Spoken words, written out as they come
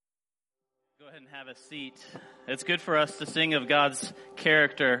ahead and have a seat. It's good for us to sing of God's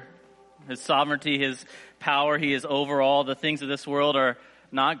character, His sovereignty, His power. He is over all. The things of this world are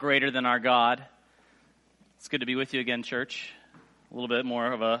not greater than our God. It's good to be with you again, church. A little bit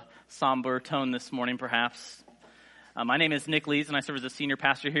more of a somber tone this morning, perhaps. My name is Nick Lees, and I serve as a senior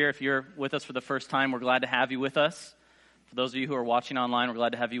pastor here. If you're with us for the first time, we're glad to have you with us. For those of you who are watching online, we're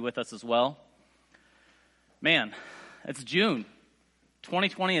glad to have you with us as well. Man, it's June.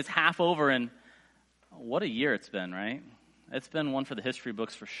 2020 is half over, and what a year it's been, right? It's been one for the history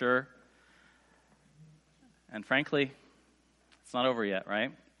books for sure. And frankly, it's not over yet,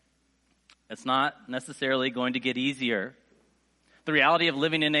 right? It's not necessarily going to get easier. The reality of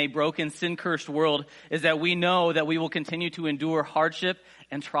living in a broken, sin-cursed world is that we know that we will continue to endure hardship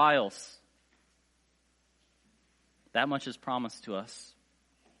and trials. That much is promised to us.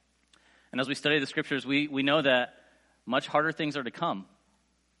 And as we study the scriptures, we know that much harder things are to come.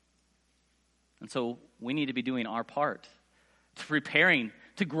 And so we need to be doing our part to preparing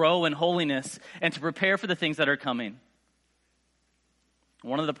to grow in holiness and to prepare for the things that are coming.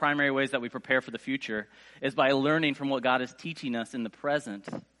 One of the primary ways that we prepare for the future is by learning from what God is teaching us in the present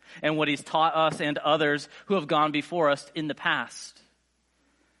and what He's taught us and others who have gone before us in the past.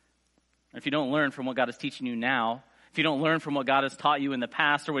 If you don't learn from what God is teaching you now, if you don't learn from what God has taught you in the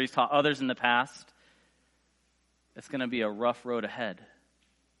past or what He's taught others in the past, it's going to be a rough road ahead.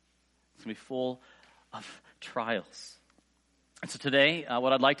 It's going to be full of trials. And so today,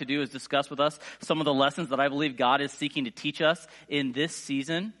 what I'd like to do is discuss with us some of the lessons that I believe God is seeking to teach us in this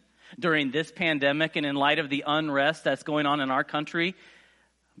season, during this pandemic, and in light of the unrest that's going on in our country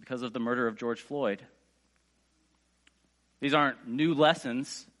because of the murder of George Floyd. These aren't new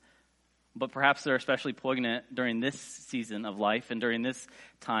lessons, but perhaps they're especially poignant during this season of life and during this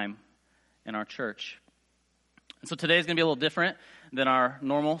time in our church. And so today is going to be a little different than our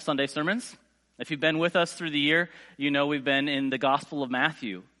normal Sunday sermons. If you've been with us through the year, you know we've been in the Gospel of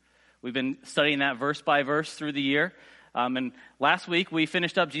Matthew. We've been studying that verse by verse through the year. And last week we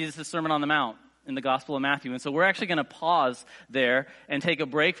finished up Jesus' Sermon on the Mount in the Gospel of Matthew. And so we're actually going to pause there and take a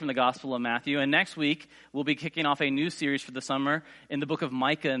break from the Gospel of Matthew. And next week we'll be kicking off a new series for the summer in the book of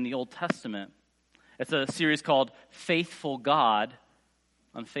Micah in the Old Testament. It's a series called Faithful God,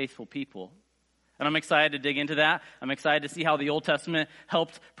 Unfaithful People. And I'm excited to dig into that. I'm excited to see how the Old Testament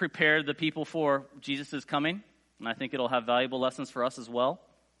helped prepare the people for Jesus' coming. And I think it'll have valuable lessons for us as well.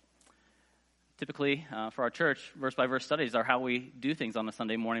 Typically, for our church, verse-by-verse studies are how we do things on a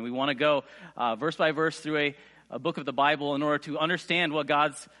Sunday morning. We want to go verse by verse through a book of the Bible in order to understand what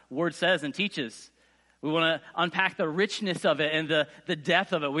God's Word says and teaches. We want to unpack the richness of it and the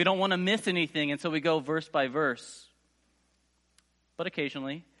depth of it. We don't want to miss anything, and so we go verse by verse. But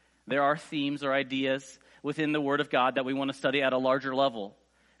occasionally, there are themes or ideas within the Word of God that we want to study at a larger level.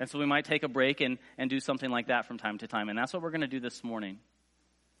 And so we might take a break and do something like that from time to time. And that's what we're going to do this morning.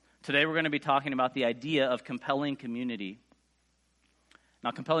 Today we're going to be talking about the idea of compelling community. Now,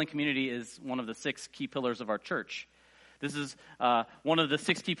 compelling community is one of the 6 key pillars of our church. This is one of the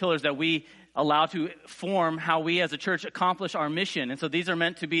 6 key pillars that we allow to form how we as a church accomplish our mission. And so these are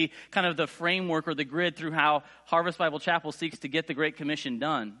meant to be kind of the framework or the grid through how Harvest Bible Chapel seeks to get the Great Commission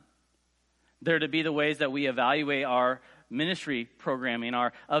done. They're to be the ways that we evaluate our ministry programming,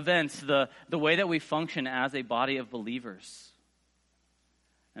 our events, the way that we function as a body of believers.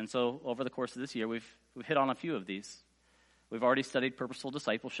 And so over the course of this year, we've hit on a few of these. We've already studied purposeful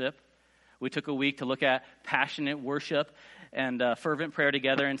discipleship. We took a week to look at passionate worship and fervent prayer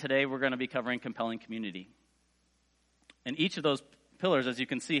together, and today we're going to be covering compelling community. And each of those pillars, as you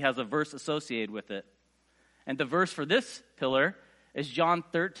can see, has a verse associated with it. And the verse for this pillar is John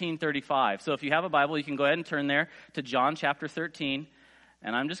 13:35. So if you have a Bible, you can go ahead and turn there to John chapter 13.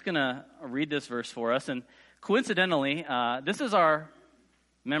 And I'm just going to read this verse for us. And coincidentally, this is our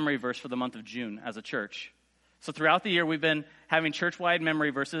memory verse for the month of June as a church. So throughout the year, we've been having church-wide memory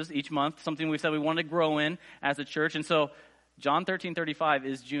verses each month, something we said we wanted to grow in as a church. And so John 13:35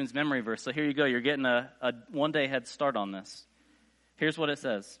 is June's memory verse. So here you go. You're getting a one-day head start on this. Here's what it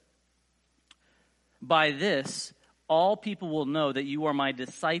says. By this, all people will know that you are my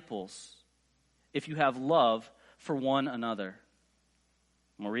disciples if you have love for one another.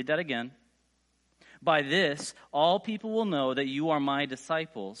 I'm going to read that again. By this, all people will know that you are my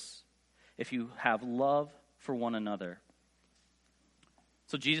disciples if you have love for one another.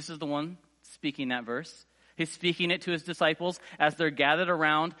 So Jesus is the one speaking that verse. He's speaking it to his disciples as they're gathered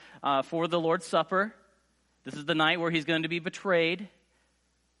around for the Lord's Supper. This is the night where he's going to be betrayed.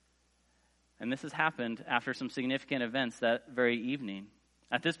 And this has happened after some significant events that very evening.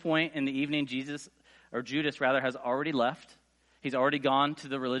 At this point in the evening, Judas has already left. He's already gone to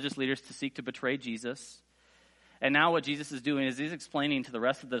the religious leaders to seek to betray Jesus. And now what Jesus is doing is he's explaining to the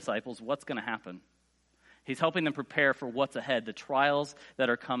rest of the disciples what's going to happen. He's helping them prepare for what's ahead, the trials that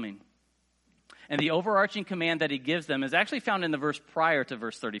are coming. And the overarching command that he gives them is actually found in the verse prior to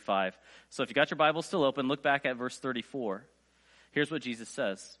verse 35. So if you got your Bible still open, look back at verse 34. Here's what Jesus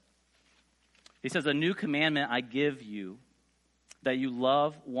says. He says, "A new commandment I give you, that you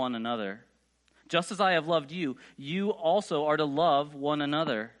love one another. Just as I have loved you, you also are to love one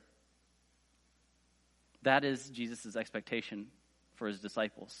another." That is Jesus' expectation for his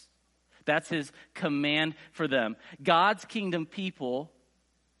disciples. That's his command for them. God's kingdom people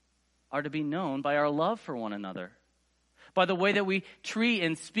are to be known by our love for one another, by the way that we treat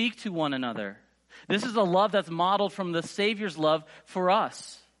and speak to one another. This is a love that's modeled from the Savior's love for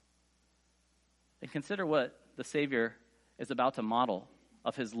us. And consider what the Savior is about to model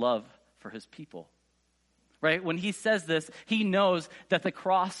of his love for his people. Right? When he says this, he knows that the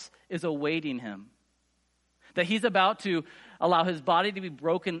cross is awaiting him. That he's about to allow his body to be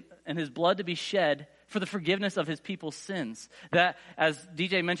broken and his blood to be shed for the forgiveness of his people's sins. That, as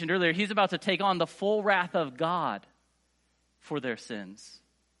DJ mentioned earlier, he's about to take on the full wrath of God for their sins.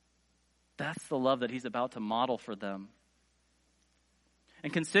 That's the love that he's about to model for them.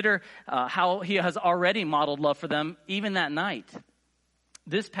 And consider how he has already modeled love for them even that night.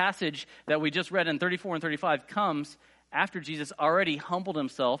 This passage that we just read in 34 and 35 comes after Jesus already humbled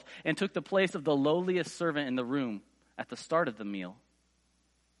himself and took the place of the lowliest servant in the room at the start of the meal.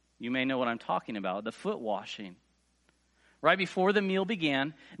 You may know what I'm talking about, the foot washing. Right before the meal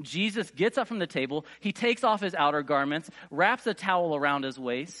began, Jesus gets up from the table, he takes off his outer garments, wraps a towel around his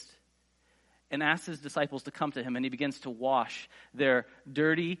waist, and asks his disciples to come to him, and he begins to wash their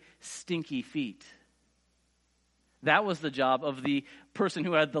dirty, stinky feet. That was the job of the person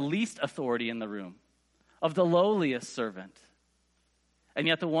who had the least authority in the room, of the lowliest servant. And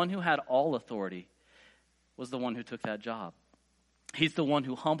yet the one who had all authority was the one who took that job. He's the one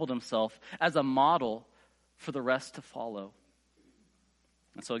who humbled himself as a model for the rest to follow.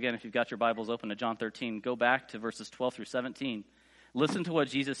 And so again, if you've got your Bibles open to John 13, go back to verses 12 through 17. Listen to what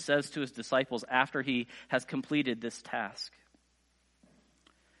Jesus says to his disciples after he has completed this task.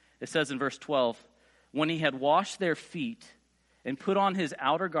 It says in verse 12, "When he had washed their feet and put on his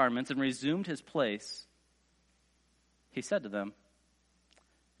outer garments and resumed his place, he said to them,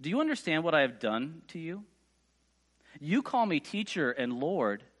 'Do you understand what I have done to you? You call me teacher and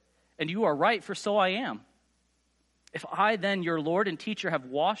Lord, and you are right, for so I am. If I then, your Lord and teacher, have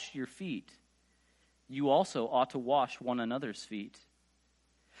washed your feet, you also ought to wash one another's feet.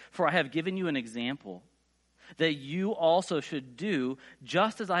 For I have given you an example, that you also should do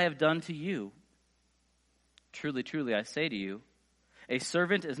just as I have done to you. Truly, truly, I say to you, a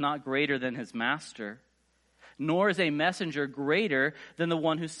servant is not greater than his master, nor is a messenger greater than the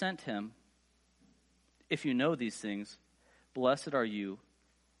one who sent him. If you know these things, blessed are you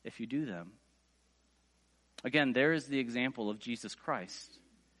if you do them.'" Again, there is the example of Jesus Christ.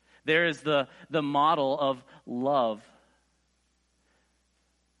 There is the model of love.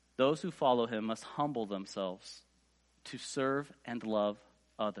 Those who follow him must humble themselves to serve and love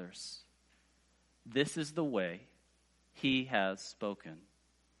others. This is the way he has spoken.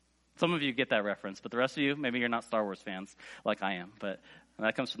 Some of you get that reference, but the rest of you, maybe you're not Star Wars fans like I am, but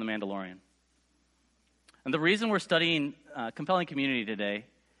that comes from The Mandalorian. And the reason we're studying compelling community today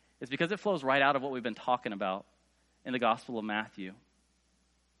is because it flows right out of what we've been talking about in the Gospel of Matthew.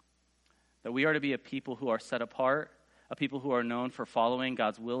 That we are to be a people who are set apart, a people who are known for following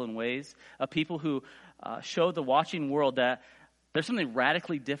God's will and ways, a people who show the watching world that there's something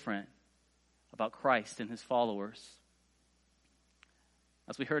radically different about Christ and his followers.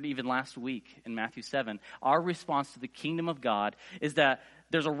 As we heard even last week in Matthew 7, our response to the kingdom of God is that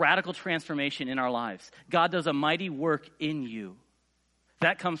there's a radical transformation in our lives. God does a mighty work in you.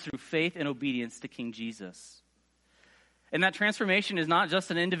 That comes through faith and obedience to King Jesus. And that transformation is not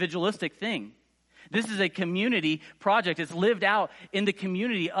just an individualistic thing. This is a community project. It's lived out in the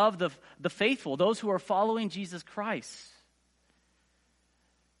community of the faithful, those who are following Jesus Christ.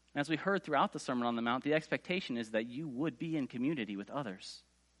 As we heard throughout the Sermon on the Mount, the expectation is that you would be in community with others.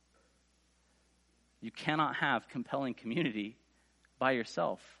 You cannot have compelling community by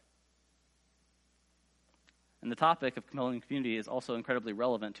yourself. And the topic of compelling community is also incredibly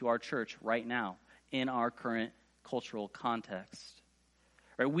relevant to our church right now in our current cultural context.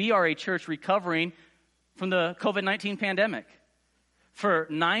 Right? We are a church recovering from the COVID-19 pandemic. For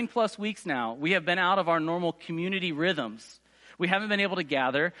 9+ weeks now, we have been out of our normal community rhythms. We haven't been able to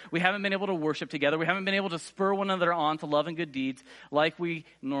gather. We haven't been able to worship together. We haven't been able to spur one another on to love and good deeds like we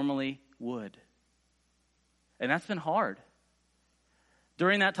normally would. And that's been hard.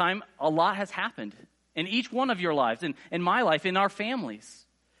 During that time, a lot has happened in each one of your lives, in my life, in our families.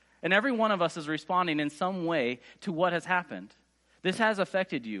 And every one of us is responding in some way to what has happened. This has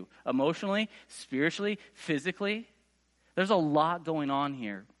affected you emotionally, spiritually, physically. There's a lot going on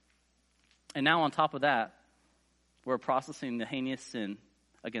here. And now on top of that, we're processing the heinous sin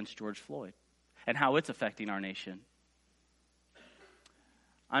against George Floyd and how it's affecting our nation.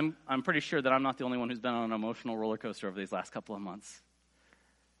 I'm pretty sure that I'm not the only one who's been on an emotional roller coaster over these last couple of months.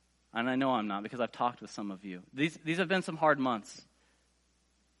 And I know I'm not, because I've talked with some of you. These have been some hard months.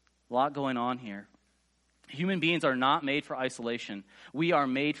 A lot going on here. Human beings are not made for isolation. We are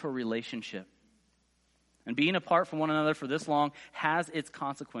made for relationship. And being apart from one another for this long has its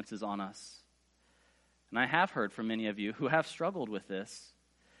consequences on us. And I have heard from many of you who have struggled with this.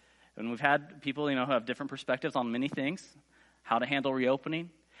 And we've had people, who have different perspectives on many things. How to handle reopening,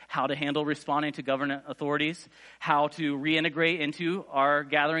 how to handle responding to government authorities, how to reintegrate into our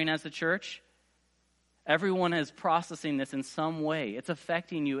gathering as a church. Everyone is processing this in some way. It's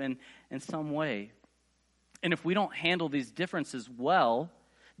affecting you in some way. And if we don't handle these differences well,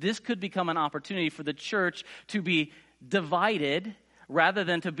 this could become an opportunity for the church to be divided rather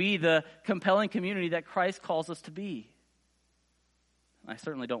than to be the compelling community that Christ calls us to be. I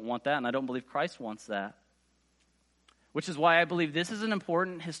certainly don't want that, and I don't believe Christ wants that. Which is why I believe this is an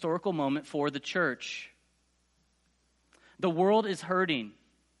important historical moment for the church. The world is hurting.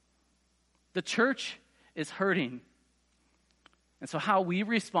 The church is hurting. And so how we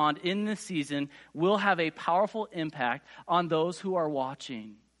respond in this season will have a powerful impact on those who are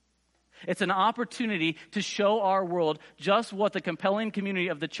watching. It's an opportunity to show our world just what the compelling community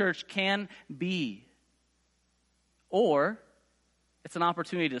of the church can be. Or it's an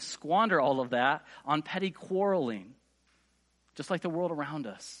opportunity to squander all of that on petty quarreling, just like the world around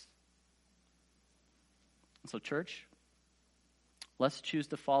us. And so, church, let's choose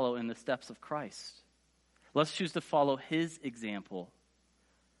to follow in the steps of Christ. Let's choose to follow his example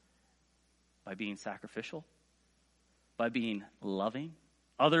by being sacrificial, by being loving,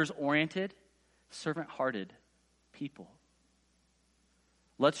 others-oriented, servant-hearted people.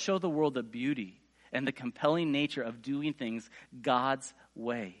 Let's show the world the beauty and the compelling nature of doing things God's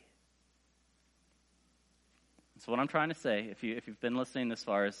way. So what I'm trying to say, if you've been listening this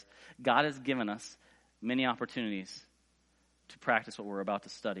far, is God has given us many opportunities to practice what we're about to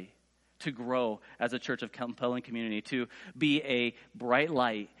study, to grow as a church of compelling community, to be a bright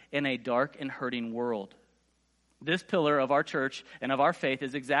light in a dark and hurting world. This pillar of our church and of our faith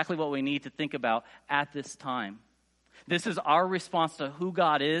is exactly what we need to think about at this time. This is our response to who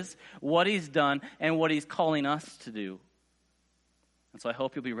God is, what he's done, and what he's calling us to do. And so I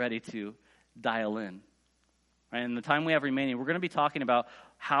hope you'll be ready to dial in. Right, in the time we have remaining, we're going to be talking about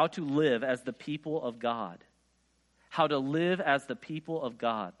how to live as the people of God. How to live as the people of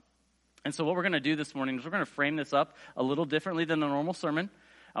God. And so what we're going to do this morning is we're going to frame this up a little differently than the normal sermon.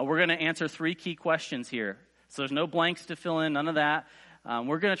 We're going to answer 3 key questions here. So there's no blanks to fill in, none of that.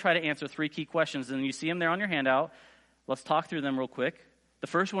 We're going to try to answer 3 key questions, and you see them there on your handout. Let's talk through them real quick. The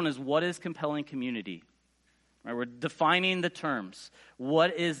first one is, what is compelling community? Right, we're defining the terms.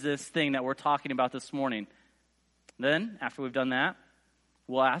 What is this thing that we're talking about this morning? Then, after we've done that,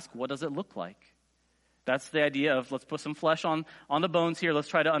 we'll ask, what does it look like? That's the idea of, let's put some flesh on the bones here. Let's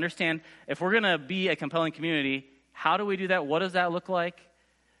try to understand, if we're going to be a compelling community, how do we do that? What does that look like?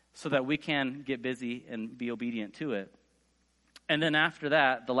 So that we can get busy and be obedient to it. And then after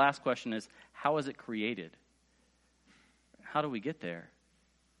that, the last question is, how is it created? How do we get there?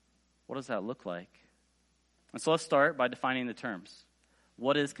 What does that look like? And so let's start by defining the terms.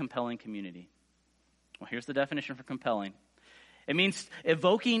 What is compelling community? Well, here's the definition for compelling. It means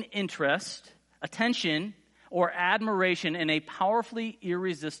evoking interest, attention, or admiration in a powerfully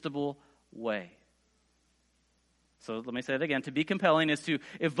irresistible way. So let me say it again. To be compelling is to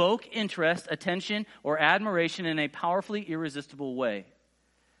evoke interest, attention, or admiration in a powerfully irresistible way.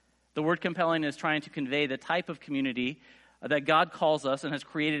 The word compelling is trying to convey the type of community that God calls us and has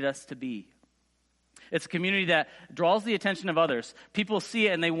created us to be. It's a community that draws the attention of others. People see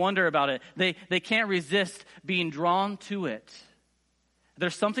it and they wonder about it. They can't resist being drawn to it.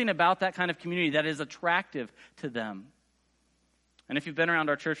 There's something about that kind of community that is attractive to them. And if you've been around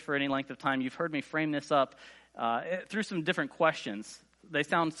our church for any length of time, you've heard me frame this up through some different questions. They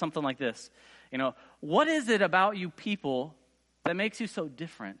sound something like this. What is it about you people that makes you so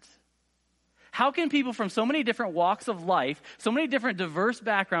different? How can people from so many different walks of life, so many different diverse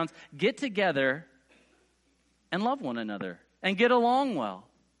backgrounds, get together and love one another and get along well?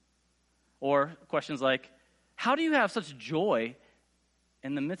 Or questions like, how do you have such joy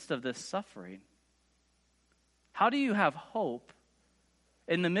in the midst of this suffering? How do you have hope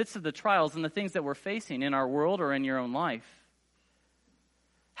in the midst of the trials and the things that we're facing in our world or in your own life,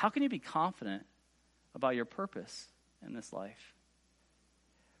 how can you be confident about your purpose in this life?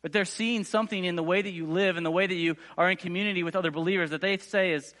 But they're seeing something in the way that you live and the way that you are in community with other believers that they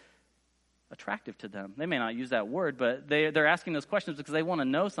say is attractive to them. They may not use that word, but they're asking those questions because they want to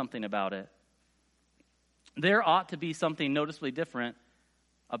know something about it. There ought to be something noticeably different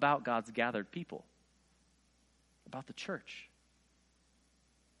about God's gathered people, about the church.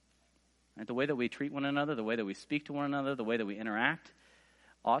 And the way that we treat one another, the way that we speak to one another, the way that we interact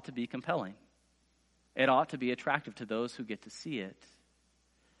ought to be compelling. It ought to be attractive to those who get to see it.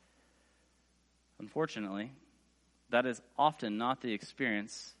 Unfortunately, that is often not the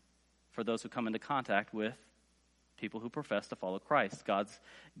experience for those who come into contact with people who profess to follow Christ, God's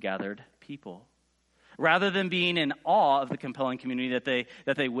gathered people. Rather than being in awe of the compelling community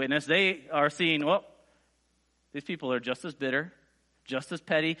that they witness, they are seeing, well, these people are just as bitter, just as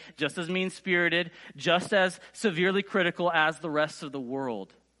petty, just as mean-spirited, just as severely critical as the rest of the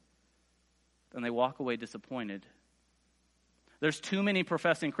world. And they walk away disappointed. There's too many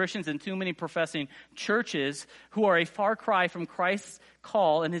professing Christians and too many professing churches who are a far cry from Christ's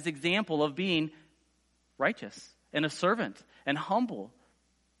call and his example of being righteous and a servant and humble.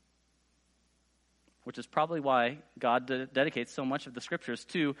 Which is probably why God dedicates so much of the scriptures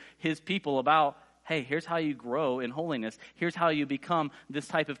to his people about, hey, here's how you grow in holiness. Here's how you become this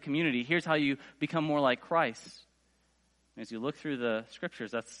type of community. Here's how you become more like Christ. As you look through the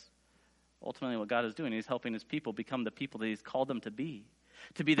scriptures, that's ultimately what God is doing. He's helping his people become the people that he's called them to be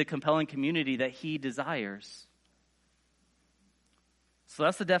the compelling community that he desires. So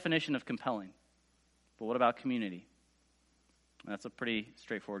that's the definition of compelling. But what about community? That's a pretty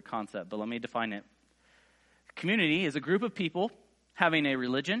straightforward concept, but let me define it. Community is a group of people having a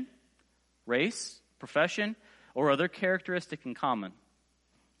religion, race, profession, or other characteristic in common.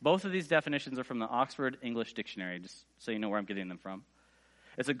 Both of these definitions are from the Oxford English Dictionary, just so you know where I'm getting them from.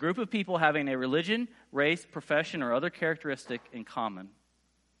 It's a group of people having a religion, race, profession, or other characteristic in common.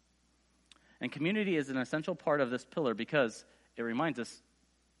 And community is an essential part of this pillar because it reminds us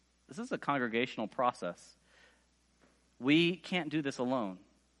this is a congregational process. We can't do this alone.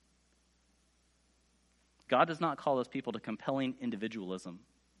 God does not call us people to compelling individualism,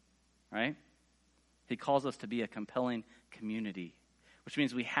 right? He calls us to be a compelling community, which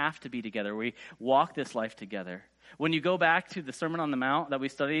means we have to be together. We walk this life together. When you go back to the Sermon on the Mount that we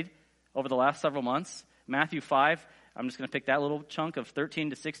studied over the last several months, Matthew 5, I'm just going to pick that little chunk of 13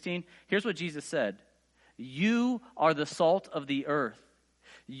 to 16. Here's what Jesus said. You are the salt of the earth.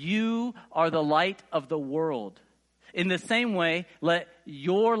 You are the light of the world. In the same way, let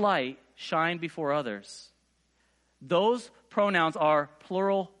your light shine before others. Those pronouns are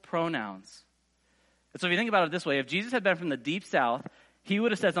plural pronouns. And so if you think about it this way, if Jesus had been from the deep south, he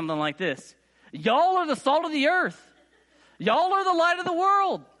would have said something like this. Y'all are the salt of the earth. Y'all are the light of the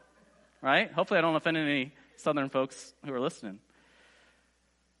world. Right? Hopefully I don't offend any southern folks who are listening.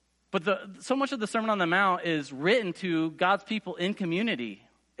 But so much of the Sermon on the Mount is written to God's people in community.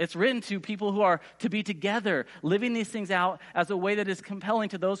 It's written to people who are to be together, living these things out as a way that is compelling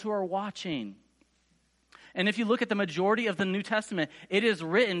to those who are watching. And if you look at the majority of the New Testament, it is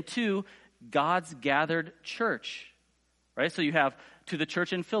written to God's gathered church, right? So you have to the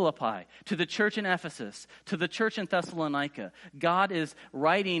church in Philippi, to the church in Ephesus, to the church in Thessalonica. God is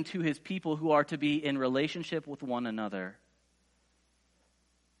writing to his people who are to be in relationship with one another.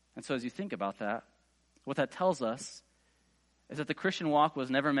 And so as you think about that, what that tells us is that the Christian walk was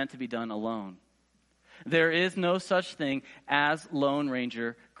never meant to be done alone. There is no such thing as Lone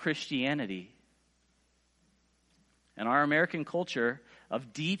Ranger Christianity. And our American culture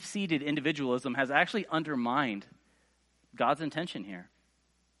of deep-seated individualism has actually undermined God's intention here.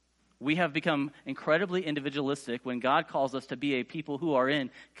 We have become incredibly individualistic when God calls us to be a people who are in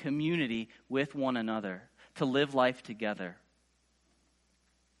community with one another, to live life together.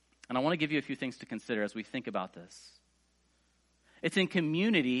 And I want to give you a few things to consider as we think about this. It's in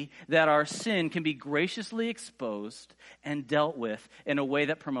community that our sin can be graciously exposed and dealt with in a way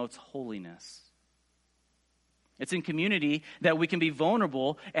that promotes holiness. It's in community that we can be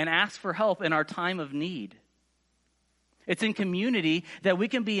vulnerable and ask for help in our time of need. It's in community that we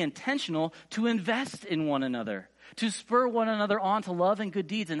can be intentional to invest in one another, to spur one another on to love and good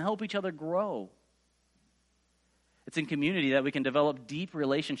deeds and help each other grow. It's in community that we can develop deep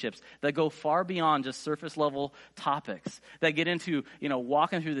relationships that go far beyond just surface level topics, that get into,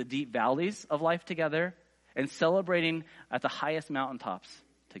 walking through the deep valleys of life together and celebrating at the highest mountaintops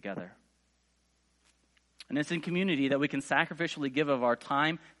together. And it's in community that we can sacrificially give of our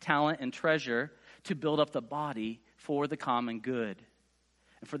time, talent, and treasure to build up the body for the common good.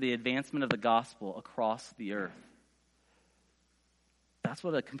 and for the advancement of the gospel across the earth. That's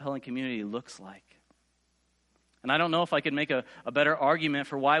what a compelling community looks like. And I don't know if I could make a better argument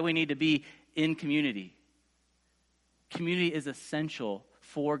for why we need to be in community. Community is essential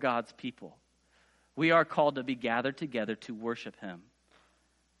for God's people. We are called to be gathered together to worship him.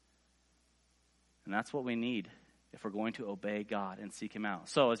 And that's what we need if we're going to obey God and seek him out.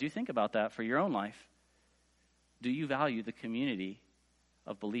 So as you think about that for your own life, do you value the community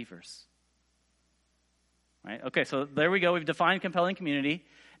of believers? Right? Okay, so there we go. We've defined compelling community.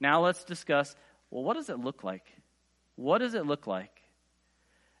 Now let's discuss, well, what does it look like? What does it look like?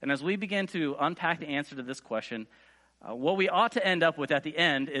 And as we begin to unpack the answer to this question, what we ought to end up with at the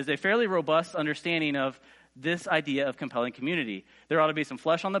end is a fairly robust understanding of this idea of compelling community. There ought to be some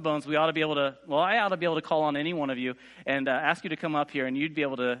flesh on the bones. I ought to be able to call on any one of you and ask you to come up here, and you'd be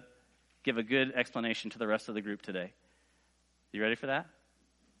able to give a good explanation to the rest of the group today. You ready for that?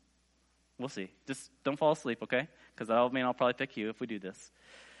 We'll see. Just don't fall asleep, okay? Because that'll mean I'll probably pick you if we do this.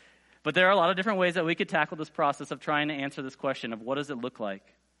 But there are a lot of different ways that we could tackle this process of trying to answer this question of what does it look like?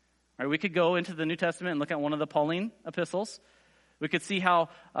 All right, we could go into the New Testament and look at one of the Pauline epistles. We could see how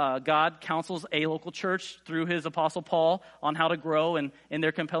God counsels a local church through his apostle Paul on how to grow in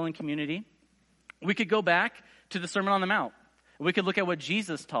their compelling community. We could go back to the Sermon on the Mount. We could look at what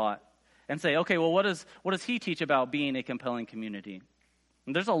Jesus taught and say, okay, well, what does he teach about being a compelling community?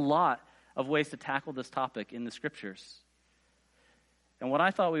 And there's a lot of ways to tackle this topic in the scriptures. And what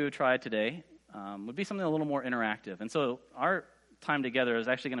I thought we would try today would be something a little more interactive. And so our time together is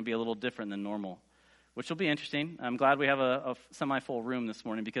actually going to be a little different than normal, which will be interesting. I'm glad we have a semi-full room this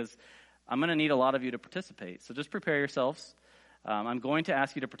morning because I'm going to need a lot of you to participate. So just prepare yourselves. I'm going to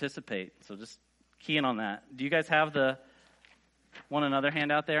ask you to participate. So just key in on that. Do you guys have the one another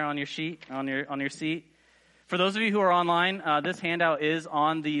handout there on your sheet, on your seat? For those of you who are online, this handout is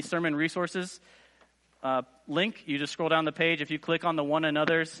on the sermon resources link. You just scroll down the page. If you click on the one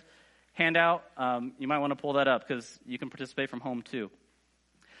another's handout, you might want to pull that up because you can participate from home too.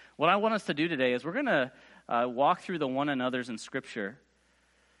 What I want us to do today is we're going to walk through the one another's in Scripture.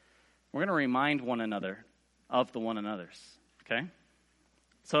 We're going to remind one another of the one another's, okay?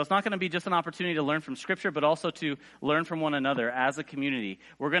 So it's not going to be just an opportunity to learn from Scripture, but also to learn from one another as a community.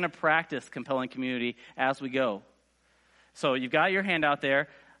 We're going to practice compelling community as we go. So you've got your handout there.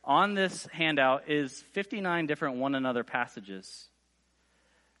 On this handout is 59 different one another passages.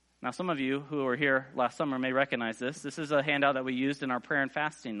 Now, some of you who were here last summer may recognize this. This is a handout that we used in our prayer and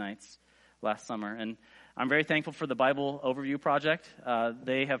fasting nights last summer. And I'm very thankful for the Bible Overview Project.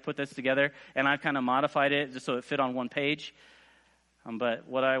 They have put this together, and I've kind of modified it just so it fit on one page. But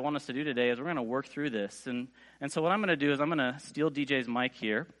what I want us to do today is we're going to work through this. And so what I'm going to do is I'm going to steal DJ's mic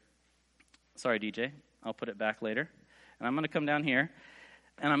here. Sorry, DJ. I'll put it back later. And I'm going to come down here,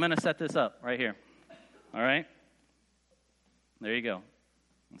 and I'm going to set this up right here. All right? There you go.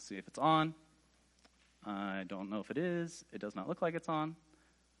 Let's see if it's on. I don't know if it is. It does not look like it's on.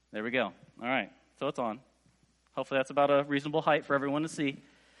 There we go. All right. So it's on. Hopefully that's about a reasonable height for everyone to see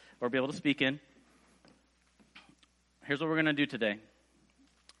or be able to speak in. Here's what we're going to do today.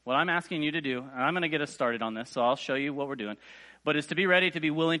 What I'm asking you to do, and I'm going to get us started on this, so I'll show you what we're doing, but is to be ready to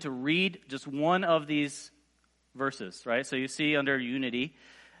be willing to read just one of these verses, right? So you see under unity,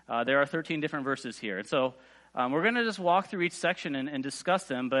 there are 13 different verses here. And so we're going to just walk through each section and discuss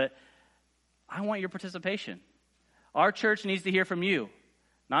them, but I want your participation. Our church needs to hear from you,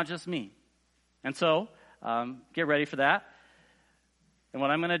 not just me. And so get ready for that. And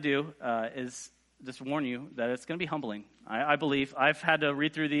what I'm going to do is just warn you that it's going to be humbling. I believe I've had to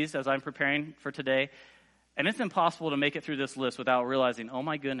read through these as I'm preparing for today, and it's impossible to make it through this list without realizing, oh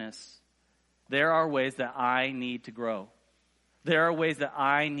my goodness, there are ways that I need to grow. There are ways that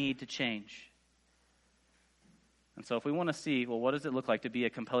I need to change. And so if we want to see, well, what does it look like to be a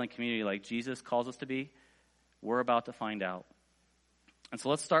compelling community like Jesus calls us to be, we're about to find out. And so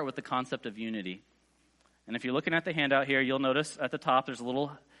let's start with the concept of unity. And if you're looking at the handout here, you'll notice at the top there's a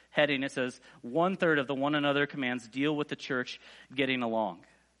little heading. It says 1/3 of the one another commands deal with the church getting along.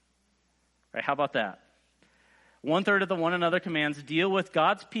 Right? How about that? 1/3 of the one another commands deal with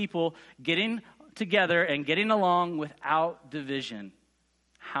God's people getting together and getting along without division.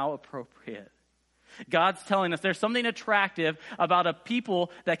 How appropriate. God's telling us there's something attractive about a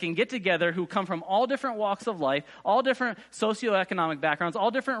people that can get together who come from all different walks of life, all different socioeconomic backgrounds,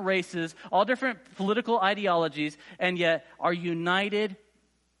 all different races, all different political ideologies, and yet are united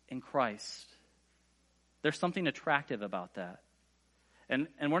in Christ. There's something attractive about that. And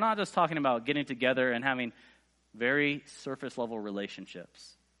we're not just talking about getting together and having very surface level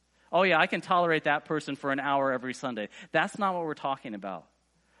relationships. Oh yeah, I can tolerate that person for an hour every Sunday. That's not what we're talking about.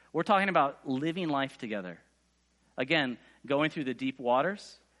 We're talking about living life together. Again, going through the deep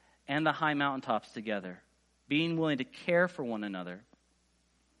waters and the high mountaintops together. Being willing to care for one another.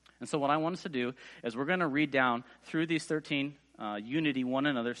 And so what I want us to do is we're going to read down through these 13 unity one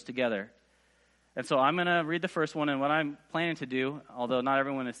another's together. And so I'm going to read the first one, and what I'm planning to do, although not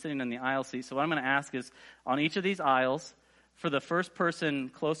everyone is sitting in the aisle seat, so what I'm going to ask is on each of these aisles, for the first person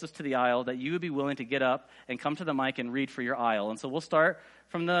closest to the aisle, that you would be willing to get up and come to the mic and read for your aisle. And so we'll start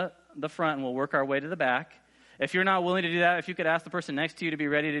from the front and we'll work our way to the back. If you're not willing to do that, if you could ask the person next to you to be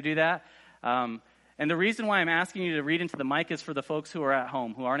ready to do that. And the reason why I'm asking you to read into the mic is for the folks who are at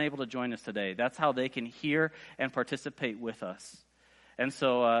home, who aren't able to join us today. That's how they can hear and participate with us. And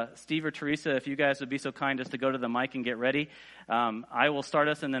so Steve or Teresa, if you guys would be so kind as to go to the mic and get ready, I will start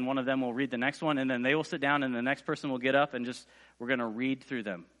us, and then one of them will read the next one, and then they will sit down, and the next person will get up, and we're going to read through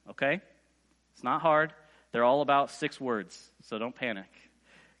them, okay? It's not hard. They're all about 6 words, so don't panic,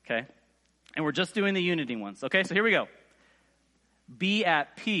 okay? And we're just doing the unity ones, okay? So here we go. Be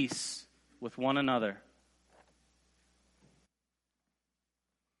at peace with one another.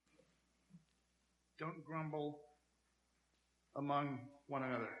 Don't grumble among one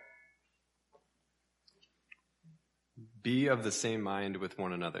another. Be of the same mind with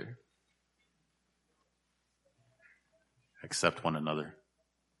one another. Accept one another.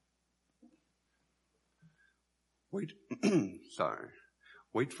 Wait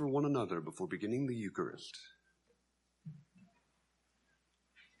for one another before beginning the Eucharist.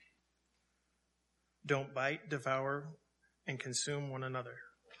 Don't bite, devour, and consume one another.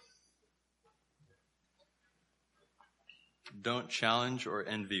 Don't challenge or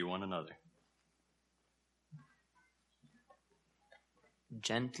envy one another.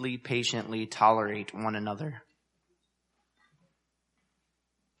 Gently, patiently tolerate one another.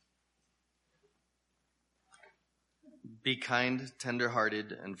 Be kind,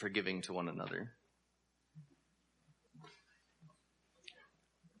 tender-hearted, and forgiving to one another.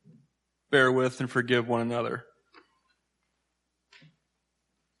 Bear with and forgive one another.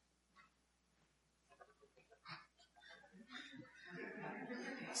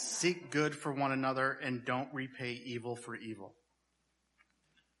 Seek good for one another and don't repay evil for evil.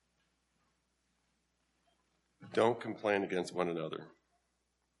 Don't complain against one another.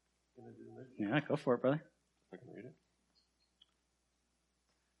 Yeah, go for it, brother. I can read it.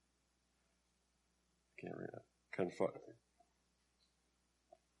 Can't read it.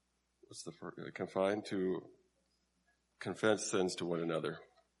 What's the first? Confine to confess sins to one another.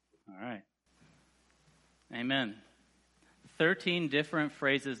 All right. Amen. 13 different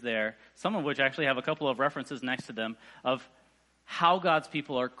phrases there, some of which actually have a couple of references next to them of how God's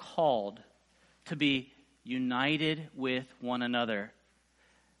people are called to be united with one another.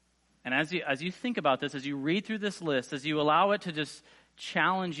 And as you think about this, as you read through this list, as you allow it to just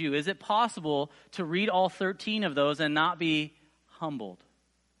challenge you, is it possible to read all 13 of those and not be humbled?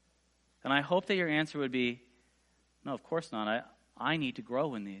 And I hope that your answer would be, no, of course not. I need to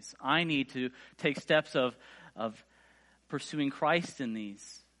grow in these. I need to take steps of pursuing Christ in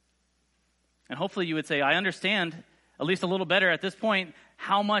these. And hopefully you would say, I understand, at least a little better at this point,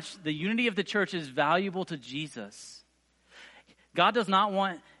 how much the unity of the church is valuable to Jesus. God does not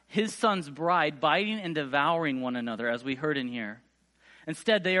want his son's bride biting and devouring one another, as we heard in here.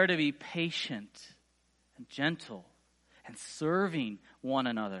 Instead, they are to be patient and gentle and serving one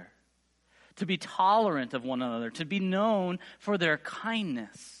another, to be tolerant of one another, to be known for their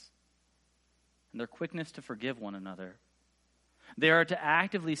kindness and their quickness to forgive one another. They are to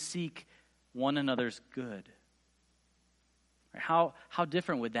actively seek one another's good. How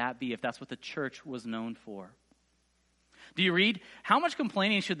different would that be if that's what the church was known for? Do you read, how much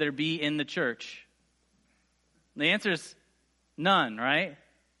complaining should there be in the church? The answer is none, right?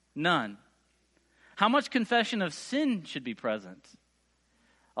 None. How much confession of sin should be present?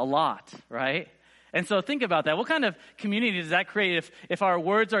 A lot, right? And so think about that. What kind of community does that create if our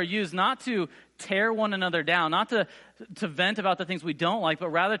words are used not to tear one another down, not to vent about the things we don't like, but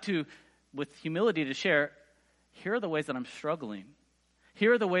rather to, with humility, to share, here are the ways that I'm struggling.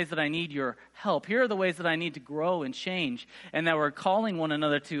 Here are the ways that I need your help. Here are the ways that I need to grow and change, and that we're calling one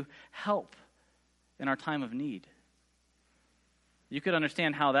another to help in our time of need. You could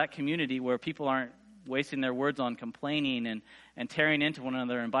understand how that community where people aren't wasting their words on complaining and tearing into one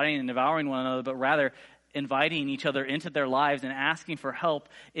another and biting and devouring one another, but rather inviting each other into their lives and asking for help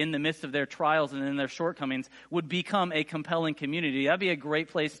in the midst of their trials and in their shortcomings would become a compelling community. That'd be a great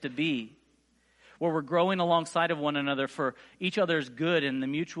place to be, where we're growing alongside of one another for each other's good and the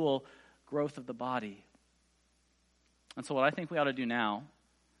mutual growth of the body. And so what I think we ought to do now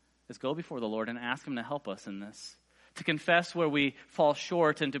is go before the Lord and ask him to help us in this, to confess where we fall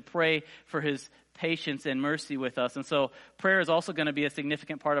short, and to pray for his patience and mercy with us. And so prayer is also going to be a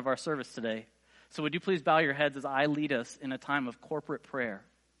significant part of our service today. So would you please bow your heads as I lead us in a time of corporate prayer.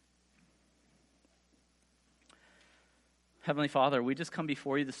 Heavenly Father, we just come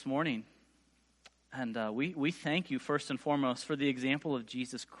before you this morning, and we thank you first and foremost for the example of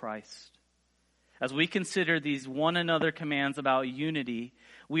Jesus Christ. As we consider these one another commands about unity,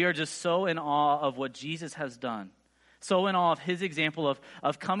 we are just so in awe of what Jesus has done. So in awe of his example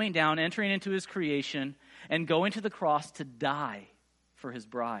of coming down, entering into his creation, and going to the cross to die for his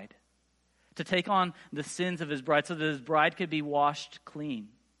bride. To take on the sins of his bride so that his bride could be washed clean.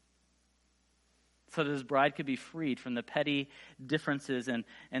 So that his bride could be freed from the petty differences and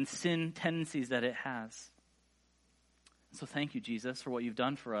sin tendencies that it has. So thank you, Jesus, for what you've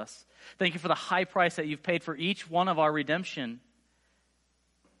done for us. Thank you for the high price that you've paid for each one of our redemption.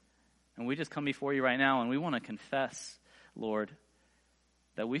 And we just come before you right now, and we want to confess, Lord,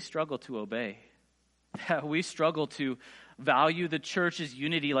 that we struggle to obey. That we struggle to value the church's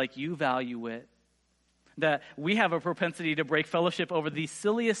unity like you value it. That we have a propensity to break fellowship over the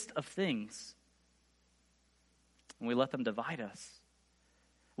silliest of things. And we let them divide us.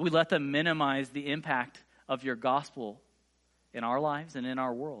 We let them minimize the impact of your gospel in our lives and in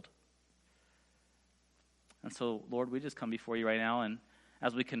our world. And so, Lord, we just come before you right now, and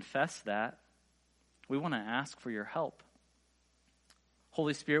as we confess that, we want to ask for your help.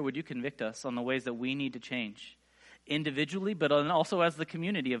 Holy Spirit, would you convict us on the ways that we need to change, individually, but also as the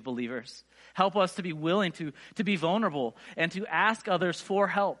community of believers. Help us to be willing to be vulnerable and to ask others for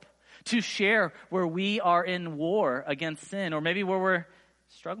help, to share where we are in war against sin, or maybe where we're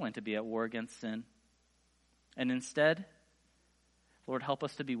struggling to be at war against sin. And instead, Lord, help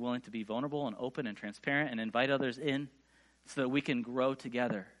us to be willing to be vulnerable and open and transparent and invite others in so that we can grow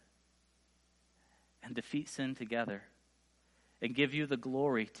together and defeat sin together and give you the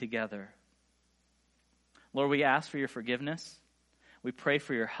glory together. Lord, we ask for your forgiveness. We pray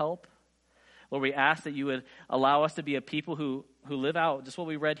for your help. Lord, we ask that you would allow us to be a people who live out just what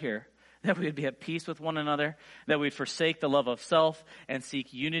we read here, that we would be at peace with one another, that we'd forsake the love of self and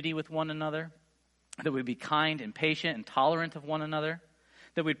seek unity with one another, that we'd be kind and patient and tolerant of one another,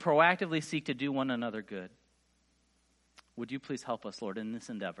 that we'd proactively seek to do one another good. Would you please help us, Lord, in this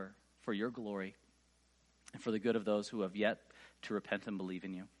endeavor for your glory and for the good of those who have yet to repent and believe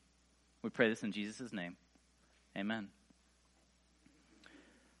in you. We pray this in Jesus' name. Amen.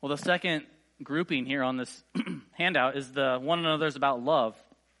 Well, the second grouping here on this handout is the one another's about love.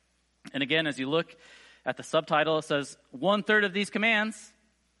 And again, as you look at the subtitle, it says 1/3 of these commands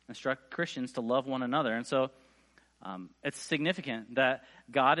instruct Christians to love one another. And so it's significant that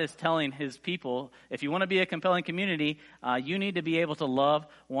God is telling his people, if you want to be a compelling community, you need to be able to love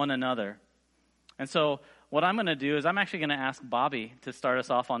one another. And so what I'm going to do is I'm actually going to ask Bobby to start us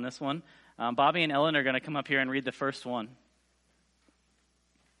off on this one. Bobby and Ellen are going to come up here and read the first one.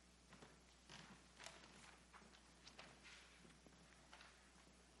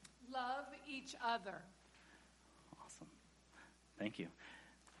 Love each other. Awesome. Thank you.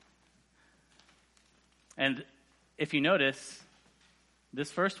 And if you notice,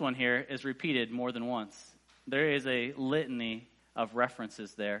 this first one here is repeated more than once. There is a litany of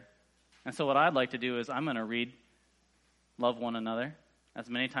references there. And so what I'd like to do is I'm going to read love one another as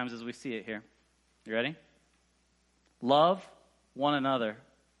many times as we see it here. You ready? Love one another.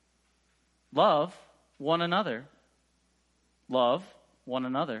 Love one another. Love one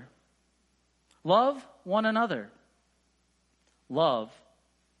another. Love one another. Love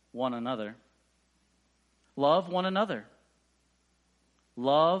one another. Love one another.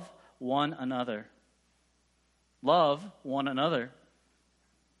 Love one another. Love one another.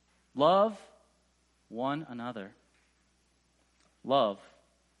 Love one another. Love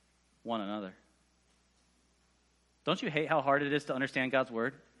one another. Don't you hate how hard it is to understand God's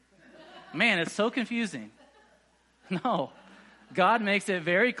word? Man, it's so confusing. No. God makes it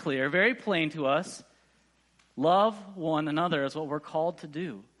very clear, very plain to us. Love one another is what we're called to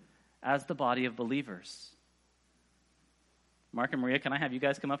do as the body of believers. Mark and Maria, can I have you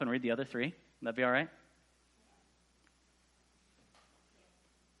guys come up and read the other three? That'd be all right?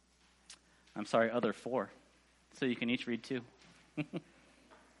 I'm sorry, other four. So you can each read two.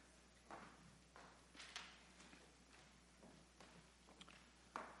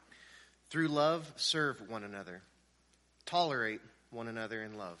 Through love, serve one another. Tolerate one another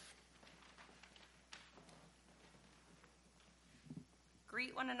in love.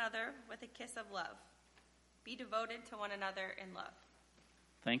 Greet one another with a kiss of love. Be devoted to one another in love.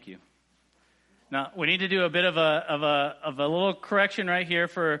 Thank you. Now, we need to do a bit of a little correction right here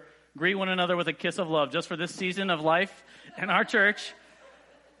for greet one another with a kiss of love just for this season of life in our church.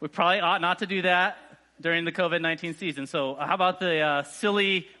 We probably ought not to do that during the COVID-19 season. So how about the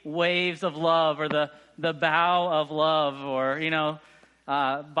silly waves of love, or the bow of love, or,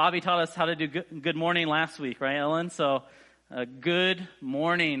 Bobby taught us how to do good morning last week, right, Ellen? So a good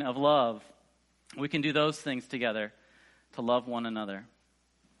morning of love. We can do those things together to love one another.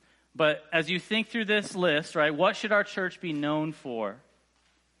 But as you think through this list, right, what should our church be known for?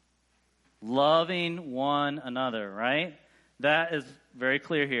 Loving one another, right? That is very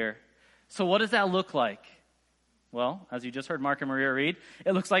clear here. So what does that look like? Well, as you just heard Mark and Maria read,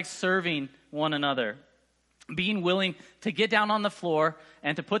 it looks like serving one another. Being willing to get down on the floor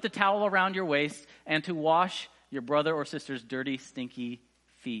and to put the towel around your waist and to wash your brother or sister's dirty, stinky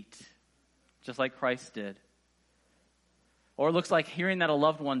feet, just like Christ did. Or it looks like hearing that a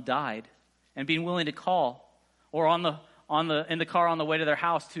loved one died and being willing to call, or in the car on the way to their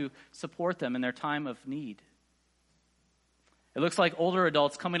house to support them in their time of need. It looks like older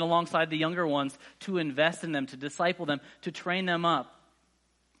adults coming alongside the younger ones to invest in them, to disciple them, to train them up.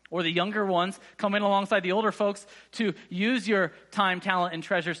 Or the younger ones coming alongside the older folks to use your time, talent, and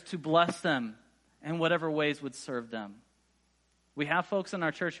treasures to bless them in whatever ways would serve them. We have folks in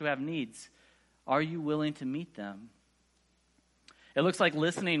our church who have needs. Are you willing to meet them? It looks like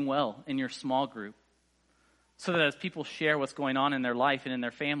listening well in your small group, so that as people share what's going on in their life and in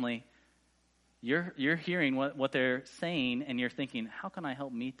their family, you're hearing what they're saying, and you're thinking, how can I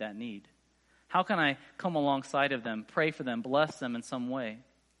help meet that need? How can I come alongside of them, pray for them, bless them in some way?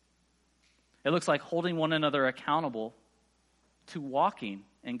 It looks like holding one another accountable to walking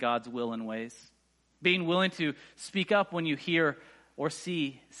in God's will and ways. Being willing to speak up when you hear or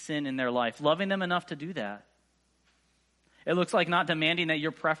see sin in their life. Loving them enough to do that. It looks like not demanding that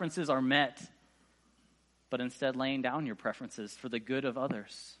your preferences are met, but instead laying down your preferences for the good of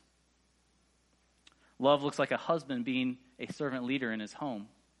others. Love looks like a husband being a servant leader in his home,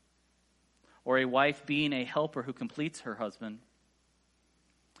 or a wife being a helper who completes her husband.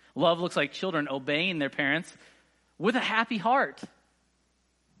 Love looks like children obeying their parents with a happy heart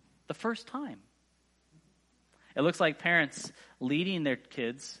the first time. It looks like parents leading their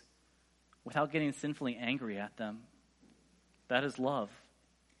kids without getting sinfully angry at them. That is love.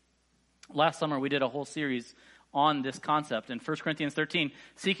 Last summer, we did a whole series on this concept in 1 Corinthians 13,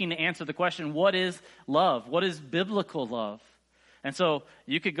 seeking to answer the question, what is love? What is biblical love? And so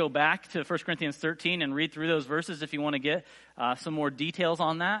you could go back to 1 Corinthians 13 and read through those verses if you want to get some more details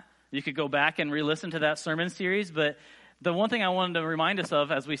on that. You could go back and re-listen to that sermon series. But the one thing I wanted to remind us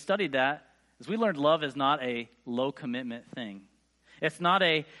of as we studied that is we learned love is not a low commitment thing. It's not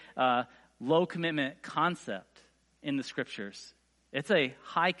a low commitment concept in the scriptures. It's a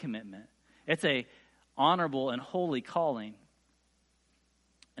high commitment. It's a honorable and holy calling.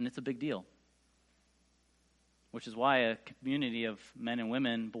 And it's a big deal. Which is why a community of men and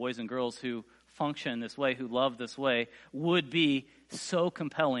women, boys and girls who function this way, who love this way, would be so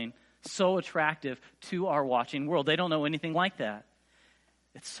compelling, so attractive to our watching world. They don't know anything like that.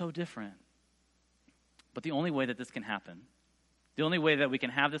 It's so different. But the only way that this can happen, the only way that we can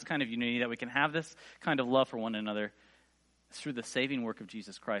have this kind of unity, that we can have this kind of love for one another, is through the saving work of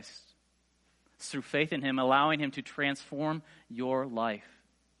Jesus Christ. It's through faith in him, allowing him to transform your life.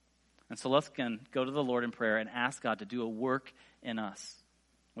 And so let's again go to the Lord in prayer and ask God to do a work in us.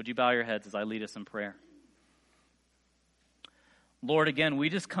 Would you bow your heads as I lead us in prayer? Lord, again, we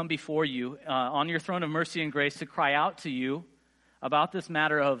just come before you on your throne of mercy and grace to cry out to you about this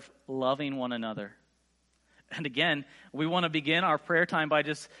matter of loving one another. And again, we want to begin our prayer time by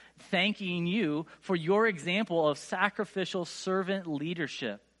just thanking you for your example of sacrificial servant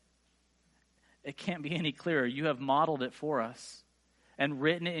leadership. It can't be any clearer. You have modeled it for us and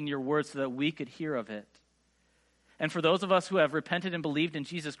written it in your word so that we could hear of it. And for those of us who have repented and believed in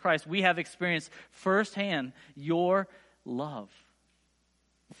Jesus Christ, we have experienced firsthand your love.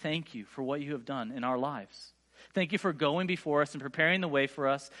 Thank you for what you have done in our lives. Thank you for going before us and preparing the way for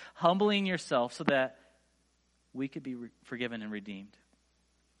us, humbling yourself so that we could be forgiven and redeemed.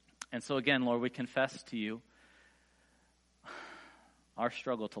 And so again, Lord, we confess to you our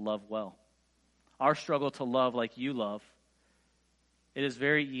struggle to love well, our struggle to love like you love. It is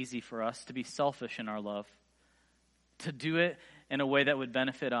very easy for us to be selfish in our love, to do it in a way that would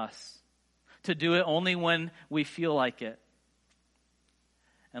benefit us, to do it only when we feel like it.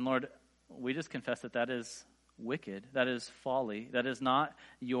 And Lord, we just confess that that is wicked, that is folly, that is not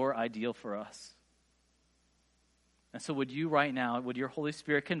your ideal for us. And so would you right now, would your Holy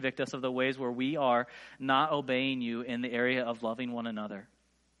Spirit convict us of the ways where we are not obeying you in the area of loving one another?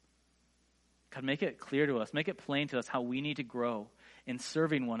 God, make it clear to us, make it plain to us how we need to grow in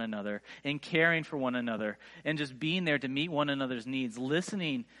serving one another, in caring for one another, and just being there to meet one another's needs,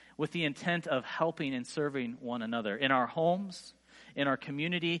 listening with the intent of helping and serving one another in our homes, in our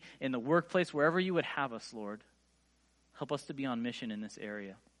community, in the workplace, wherever you would have us, Lord. Help us to be on mission in this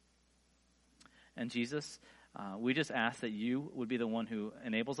area. And Jesus, we just ask that you would be the one who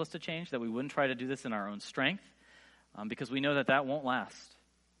enables us to change, that we wouldn't try to do this in our own strength, because we know that that won't last.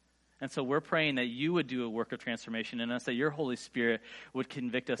 And so we're praying that you would do a work of transformation in us, that your Holy Spirit would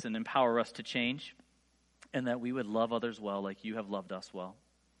convict us and empower us to change, and that we would love others well like you have loved us well.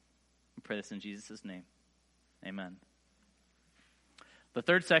 We pray this in Jesus' name. Amen. The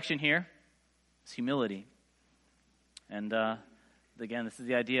third section here is humility. And again, this is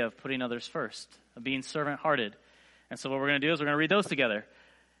the idea of putting others first, of being servant-hearted. And so what we're going to do is we're going to read those together.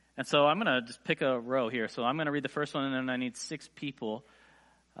 And so I'm going to just pick a row here. So I'm going to read the first one, and then I need 6 people.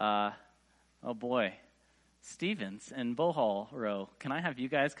 Oh boy, Stevens and Bohol row. Can I have you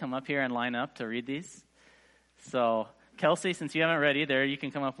guys come up here and line up to read these? So Kelsey, since you haven't read either, you can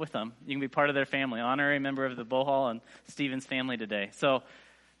come up with them. You can be part of their family, honorary member of the Bohol and Stevens family today. So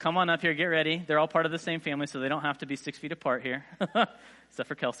come on up here, get ready. They're all part of the same family, so they don't have to be 6 feet apart here, except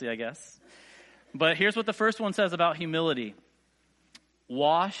for Kelsey, I guess. But here's what the first one says about humility.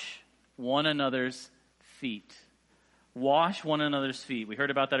 Wash one another's feet. Wash one another's feet. We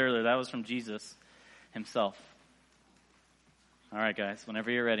heard about that earlier. That was from Jesus himself. All right, guys, whenever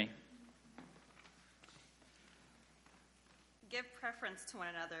you're ready. Give preference to one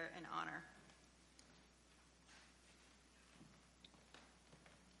another in honor.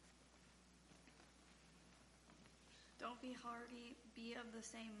 Don't be hardy, be of the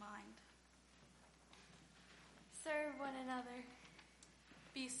same mind. Serve one another.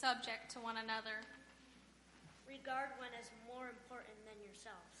 Be subject to one another. Regard one as more important than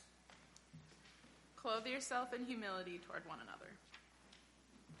yourselves. Clothe yourself in humility toward one another.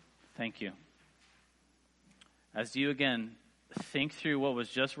 Thank you. As you again think through what was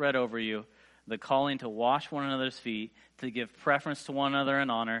just read over you, the calling to wash one another's feet, to give preference to one another in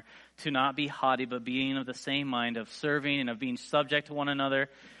honor, to not be haughty, but being of the same mind, of serving and of being subject to one another,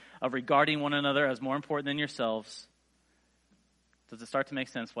 of regarding one another as more important than yourselves. Does it start to make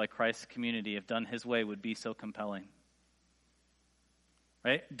sense why Christ's community, if done his way, would be so compelling?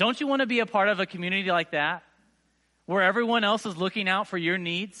 Right? Don't you want to be a part of a community like that, where everyone else is looking out for your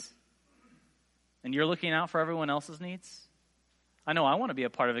needs, and you're looking out for everyone else's needs? I know I want to be a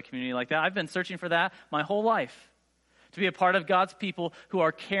part of a community like that. I've been searching for that my whole life, to be a part of God's people who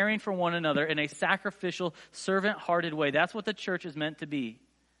are caring for one another in a sacrificial, servant-hearted way. That's what the church is meant to be.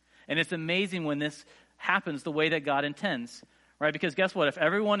 And it's amazing when this happens the way that God intends. Right? Because guess what? If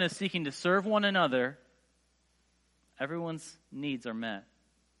everyone is seeking to serve one another, everyone's needs are met.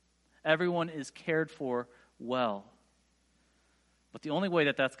 Everyone is cared for well. But the only way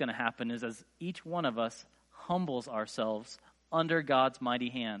that that's going to happen is as each one of us humbles ourselves under God's mighty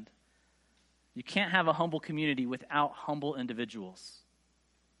hand. You can't have a humble community without humble individuals.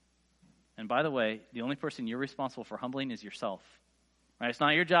 And by the way, the only person you're responsible for humbling is yourself. Right? It's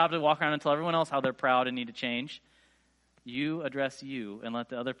not your job to walk around and tell everyone else how they're proud and need to change. You address you and let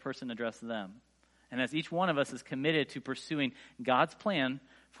the other person address them. And as each one of us is committed to pursuing God's plan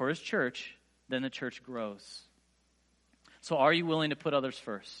for his church, then the church grows. So are you willing to put others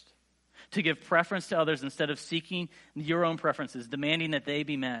first? To give preference to others instead of seeking your own preferences, demanding that they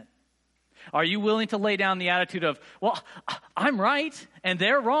be met? Are you willing to lay down the attitude of, well, I'm right and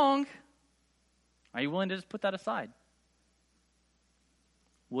they're wrong? Are you willing to just put that aside?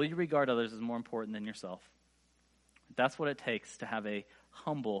 Will you regard others as more important than yourself? That's what it takes to have a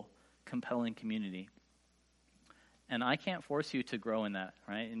humble, compelling community. And I can't force you to grow in that,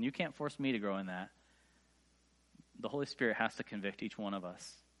 right? And you can't force me to grow in that. The Holy Spirit has to convict each one of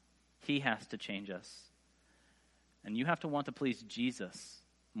us. He has to change us. And you have to want to please Jesus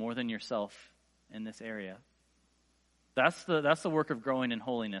more than yourself in this area. That's the work of growing in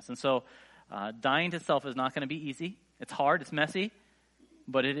holiness. And so dying to self is not going to be easy. It's hard, it's messy,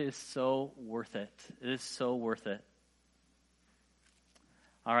 but it is so worth it. It is so worth it.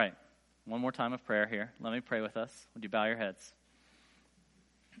 All right, one more time of prayer here. Let me pray with us. Would you bow your heads?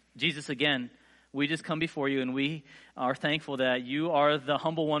 Jesus, again, we just come before you, and we are thankful that you are the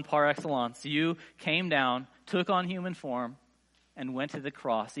humble one par excellence. You came down, took on human form, and went to the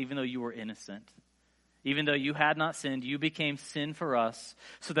cross, even though you were innocent. Even though you had not sinned, you became sin for us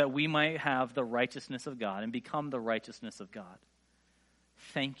so that we might have the righteousness of God and become the righteousness of God.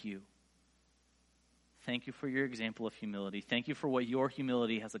 Thank you. Thank you for your example of humility. Thank you for what your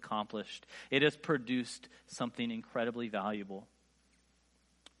humility has accomplished. It has produced something incredibly valuable.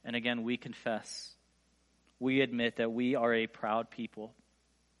 And again, we confess we admit that we are a proud people,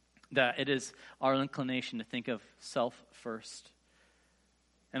 that it is our inclination to think of self first.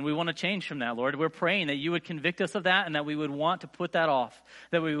 And we want to change from that, Lord. We're praying that you would convict us of that and that we would want to put that off,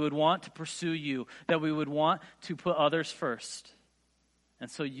 that we would want to pursue you, that we would want to put others first. And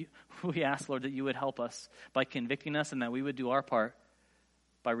so we ask, Lord, that you would help us by convicting us and that we would do our part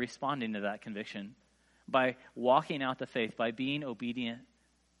by responding to that conviction, by walking out the faith, by being obedient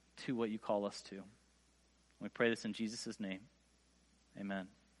to what you call us to. We pray this in Jesus' name. Amen.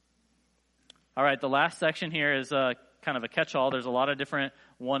 All right, the last section here is kind of a catch-all. There's a lot of different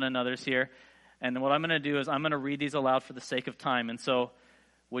one another's here. And what I'm going to do is I'm going to read these aloud for the sake of time. And so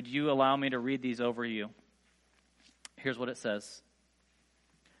would you allow me to read these over you? Here's what it says.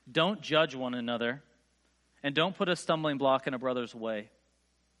 Don't judge one another, and don't put a stumbling block in a brother's way.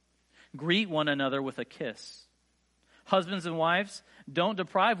 Greet one another with a kiss. Husbands and wives, don't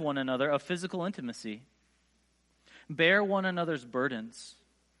deprive one another of physical intimacy. Bear one another's burdens.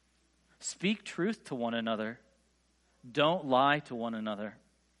 Speak truth to one another. Don't lie to one another.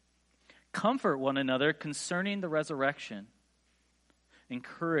 Comfort one another concerning the resurrection.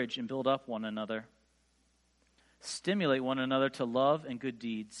 Encourage and build up one another. Stimulate one another to love and good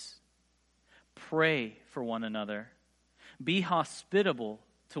deeds. Pray for one another. Be hospitable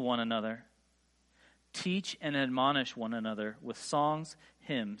to one another. Teach and admonish one another with songs,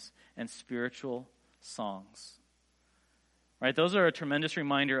 hymns, and spiritual songs. Right? Those are a tremendous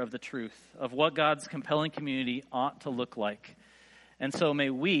reminder of the truth, of what God's compelling community ought to look like. And so may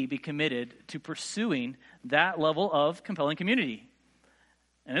we be committed to pursuing that level of compelling community.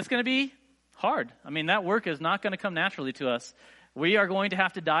 And it's going to be hard. I mean, that work is not going to come naturally to us. We are going to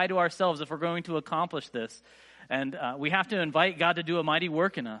have to die to ourselves if we're going to accomplish this. And we have to invite God to do a mighty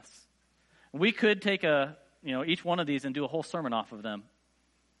work in us. We could take each one of these and do a whole sermon off of them.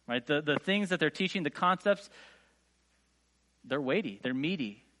 Right? The things that they're teaching, the concepts, they're weighty, they're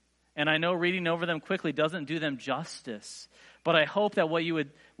meaty. And I know reading over them quickly doesn't do them justice. But I hope that what you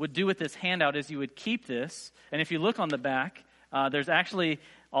would do with this handout is you would keep this. And if you look on the back, there's actually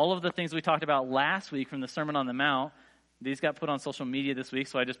all of the things we talked about last week from the Sermon on the Mount. These got put on social media this week,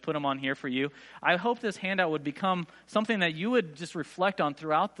 so I just put them on here for you. I hope this handout would become something that you would just reflect on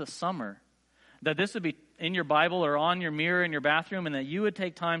throughout the summer. That this would be in your Bible or on your mirror in your bathroom, and that you would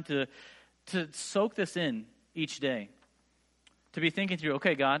take time to soak this in each day. To be thinking through,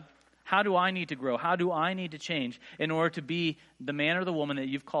 okay, God, how do I need to grow? How do I need to change in order to be the man or the woman that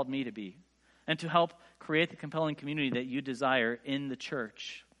you've called me to be? And to help create the compelling community that you desire in the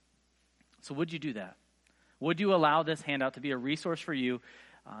church. So would you do that? Would you allow this handout to be a resource for you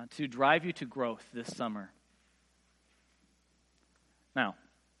to drive you to growth this summer? Now,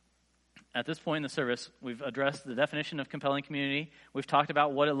 at this point in the service, we've addressed the definition of compelling community. We've talked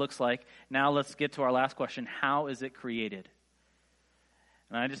about what it looks like. Now let's get to our last question. How is it created?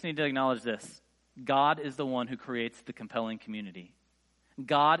 And I just need to acknowledge this. God is the one who creates the compelling community.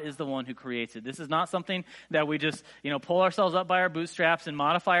 God is the one who creates it. This is not something that we just, pull ourselves up by our bootstraps and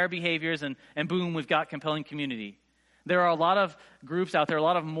modify our behaviors and boom, we've got compelling community. There are a lot of groups out there, a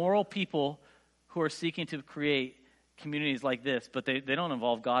lot of moral people who are seeking to create communities like this, but they don't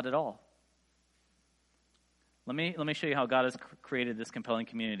involve God at all. Let me show you how God has created this compelling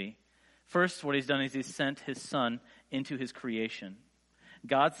community. First, what he's done is he's sent his son into his creation.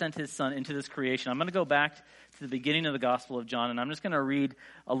 God sent his son into this creation. I'm going to go back to the beginning of the Gospel of John, and I'm just going to read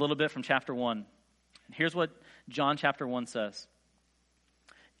a little bit from chapter 1. And here's what John chapter 1 says.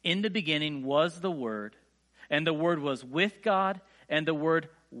 In the beginning was the Word, and the Word was with God, and the Word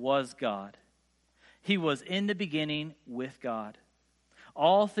was God. He was in the beginning with God.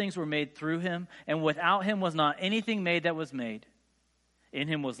 All things were made through him, and without him was not anything made that was made. In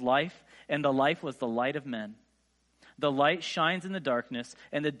him was life, and the life was the light of men. The light shines in the darkness,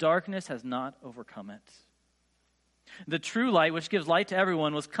 and the darkness has not overcome it. The true light, which gives light to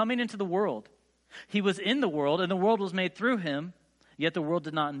everyone, was coming into the world. He was in the world, and the world was made through him, yet the world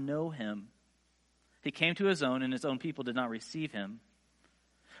did not know him. He came to his own, and his own people did not receive him.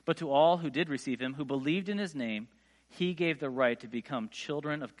 But to all who did receive him, who believed in his name, he gave the right to become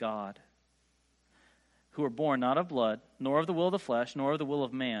children of God, who were born not of blood, nor of the will of the flesh, nor of the will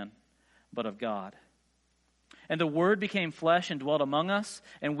of man, but of God. And the Word became flesh and dwelt among us,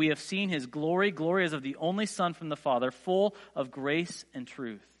 and we have seen his glory, glory as of the only Son from the Father, full of grace and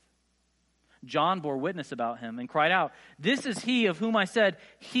truth. John bore witness about him and cried out, "This is he of whom I said,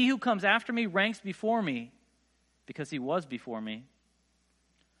 he who comes after me ranks before me, because he was before me.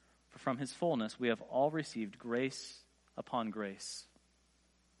 For from his fullness we have all received grace upon grace."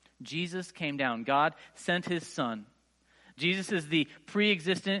 Jesus came down. God sent his Son. Jesus is the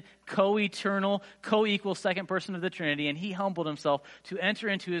pre-existent, co-eternal, co-equal second person of the Trinity, and he humbled himself to enter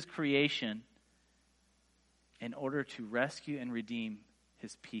into his creation in order to rescue and redeem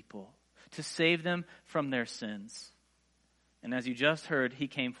his people, to save them from their sins. And as you just heard, he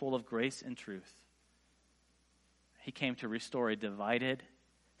came full of grace and truth. He came to restore a divided,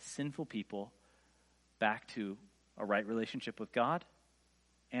 sinful people back to a right relationship with God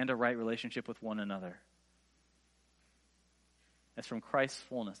and a right relationship with one another. It's from Christ's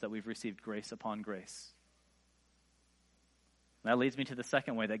fullness that we've received grace upon grace. And that leads me to the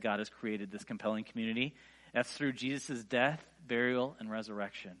second way that God has created this compelling community. That's through Jesus' death, burial, and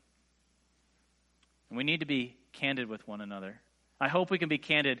resurrection. And we need to be candid with one another. I hope we can be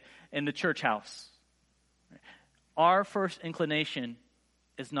candid in the church house. Our first inclination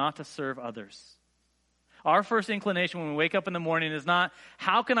is not to serve others. Our first inclination when we wake up in the morning is not,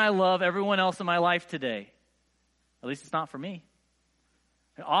 how can I love everyone else in my life today? At least it's not for me.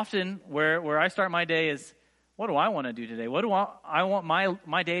 Often where I start my day is, what do I want to do today? What do I want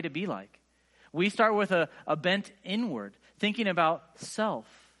my day to be like? We start with a bent inward, thinking about self.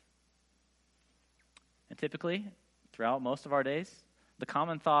 And typically, throughout most of our days, the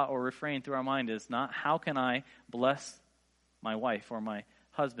common thought or refrain through our mind is not, how can I bless my wife or my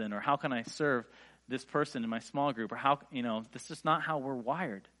husband, or how can I serve this person in my small group, or how, this is not how we're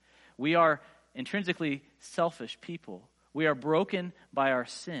wired. We are intrinsically selfish people. We are broken by our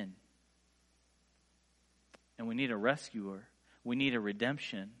sin. And we need a rescuer. We need a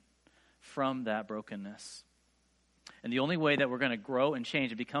redemption from that brokenness. And the only way that we're going to grow and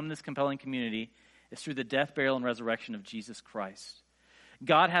change and become this compelling community is through the death, burial, and resurrection of Jesus Christ.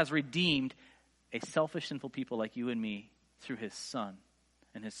 God has redeemed a selfish, sinful people like you and me through his Son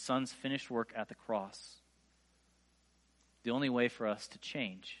and his Son's finished work at the cross. The only way for us to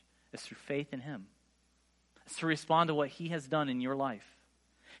change is through faith in him. It's to respond to what he has done in your life.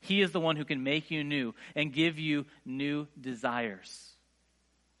 He is the one who can make you new and give you new desires.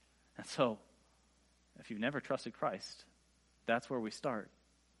 And so, if you've never trusted Christ, that's where we start.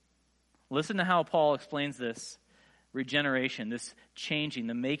 Listen to how Paul explains this regeneration, this changing,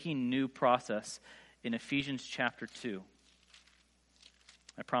 the making new process in Ephesians chapter 2.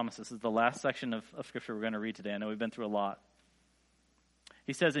 I promise this is the last section of Scripture we're going to read today. I know we've been through a lot.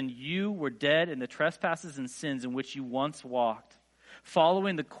 He says, and you were dead in the trespasses and sins in which you once walked,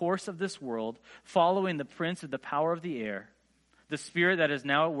 following the course of this world, following the prince of the power of the air, the spirit that is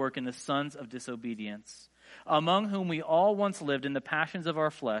now at work in the sons of disobedience, among whom we all once lived in the passions of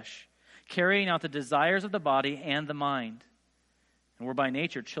our flesh, carrying out the desires of the body and the mind, and were by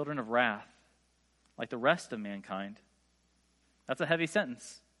nature children of wrath, like the rest of mankind. That's a heavy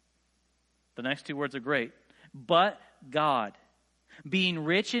sentence. The next two words are great. But God, being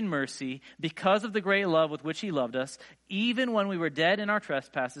rich in mercy, because of the great love with which he loved us, even when we were dead in our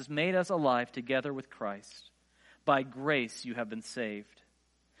trespasses, made us alive together with Christ. By grace you have been saved,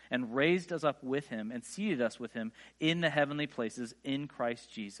 and raised us up with him, and seated us with him in the heavenly places in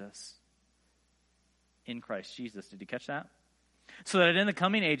Christ Jesus. In Christ Jesus. Did you catch that? So that in the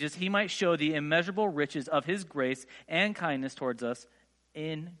coming ages he might show the immeasurable riches of his grace and kindness towards us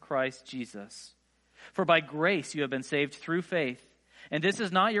in Christ Jesus. For by grace you have been saved through faith. And this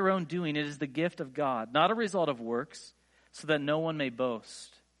is not your own doing, it is the gift of God, not a result of works, so that no one may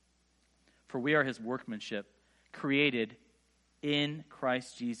boast. For we are his workmanship, created in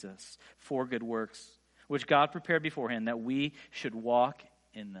Christ Jesus for good works, which God prepared beforehand that we should walk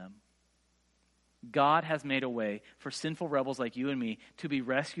in them. God has made a way for sinful rebels like you and me to be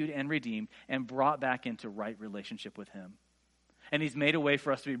rescued and redeemed and brought back into right relationship with him. And he's made a way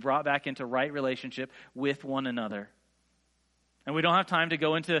for us to be brought back into right relationship with one another. And we don't have time to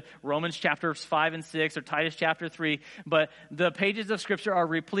go into Romans chapters 5 and 6 or Titus chapter 3, but the pages of Scripture are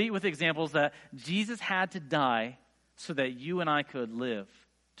replete with examples that Jesus had to die so that you and I could live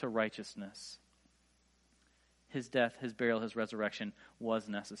to righteousness. His death, his burial, his resurrection was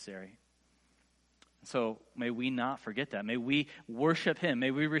necessary. So may we not forget that. May we worship him.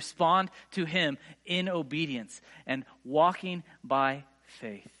 May we respond to him in obedience and walking by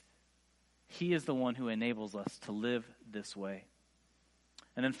faith. He is the one who enables us to live this way.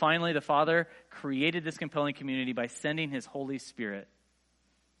 And then finally, the Father created this compelling community by sending his Holy Spirit.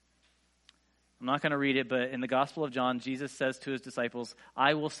 I'm not going to read it, but in the Gospel of John, Jesus says to his disciples,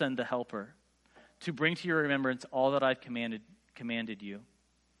 I will send the Helper to bring to your remembrance all that I've commanded you.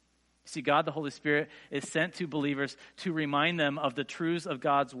 See, God the Holy Spirit is sent to believers to remind them of the truths of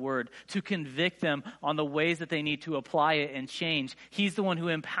God's word, to convict them on the ways that they need to apply it and change. He's the one who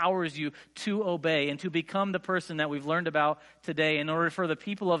empowers you to obey and to become the person that we've learned about today in order for the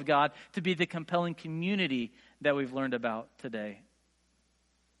people of God to be the compelling community that we've learned about today.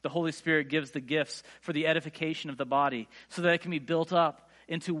 The Holy Spirit gives the gifts for the edification of the body so that it can be built up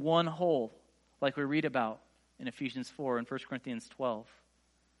into one whole, like we read about in Ephesians 4 and 1 Corinthians 12.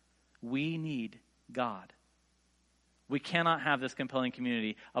 We need God. We cannot have this compelling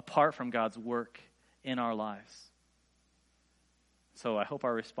community apart from God's work in our lives. So I hope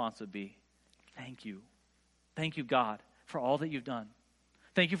our response would be, thank you. Thank you, God, for all that you've done.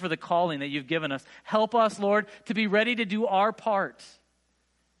 Thank you for the calling that you've given us. Help us, Lord, to be ready to do our part.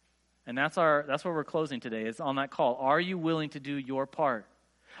 And that's where we're closing today, is on that call. Are you willing to do your part?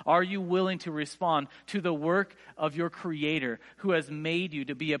 Are you willing to respond to the work of your Creator who has made you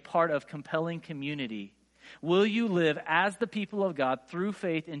to be a part of compelling community? Will you live as the people of God through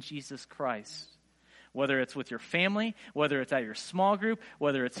faith in Jesus Christ? Whether it's with your family, whether it's at your small group,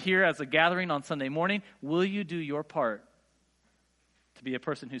 whether it's here as a gathering on Sunday morning, will you do your part to be a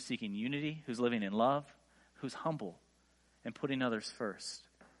person who's seeking unity, who's living in love, who's humble, and putting others first?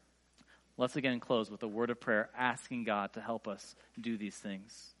 Let's again close with a word of prayer, asking God to help us do these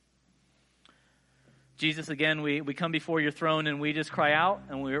things. Jesus, again, we come before your throne and we just cry out,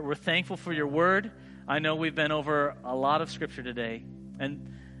 and we're thankful for your word. I know we've been over a lot of scripture today.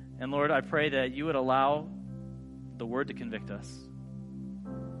 And Lord, I pray that you would allow the word to convict us.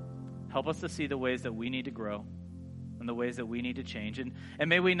 Help us to see the ways that we need to grow and the ways that we need to change. And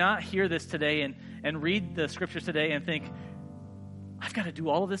may we not hear this today and read the scriptures today and think, I've got to do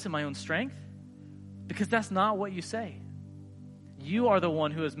all of this in my own strength, because that's not what you say. You are the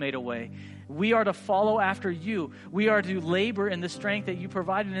one who has made a way. We are to follow after you. We are to labor in the strength that you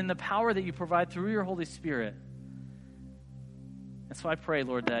provide and in the power that you provide through your Holy Spirit. And so I pray,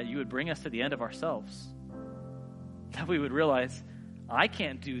 Lord, that you would bring us to the end of ourselves, that we would realize, I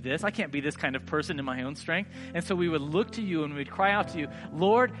can't do this. I can't be this kind of person in my own strength. And so we would look to you and we'd cry out to you,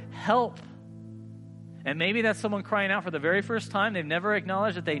 Lord, help. And maybe that's someone crying out for the very first time. They've never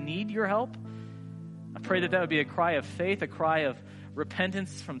acknowledged that they need your help. I pray that would be a cry of faith, a cry of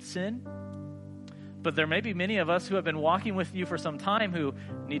repentance from sin. But there may be many of us who have been walking with you for some time who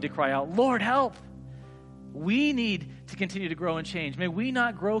need to cry out, Lord, help. We need to continue to grow and change. May we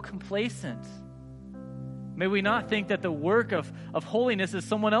not grow complacent. May we not think that the work of holiness is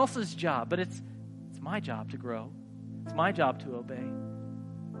someone else's job, but it's my job to grow. It's my job to obey.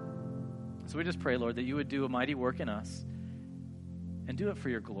 So we just pray, Lord, that you would do a mighty work in us and do it for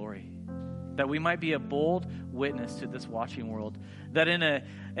your glory, that we might be a bold witness to this watching world, that in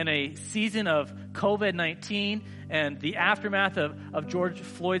a season of COVID-19 and the aftermath of George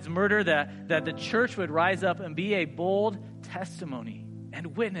Floyd's murder, that the church would rise up and be a bold testimony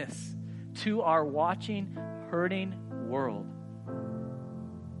and witness to our watching, hurting world.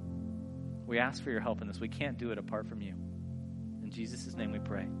 We ask for your help in this. We can't do it apart from you. In Jesus' name we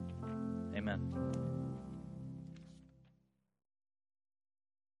pray. Amen.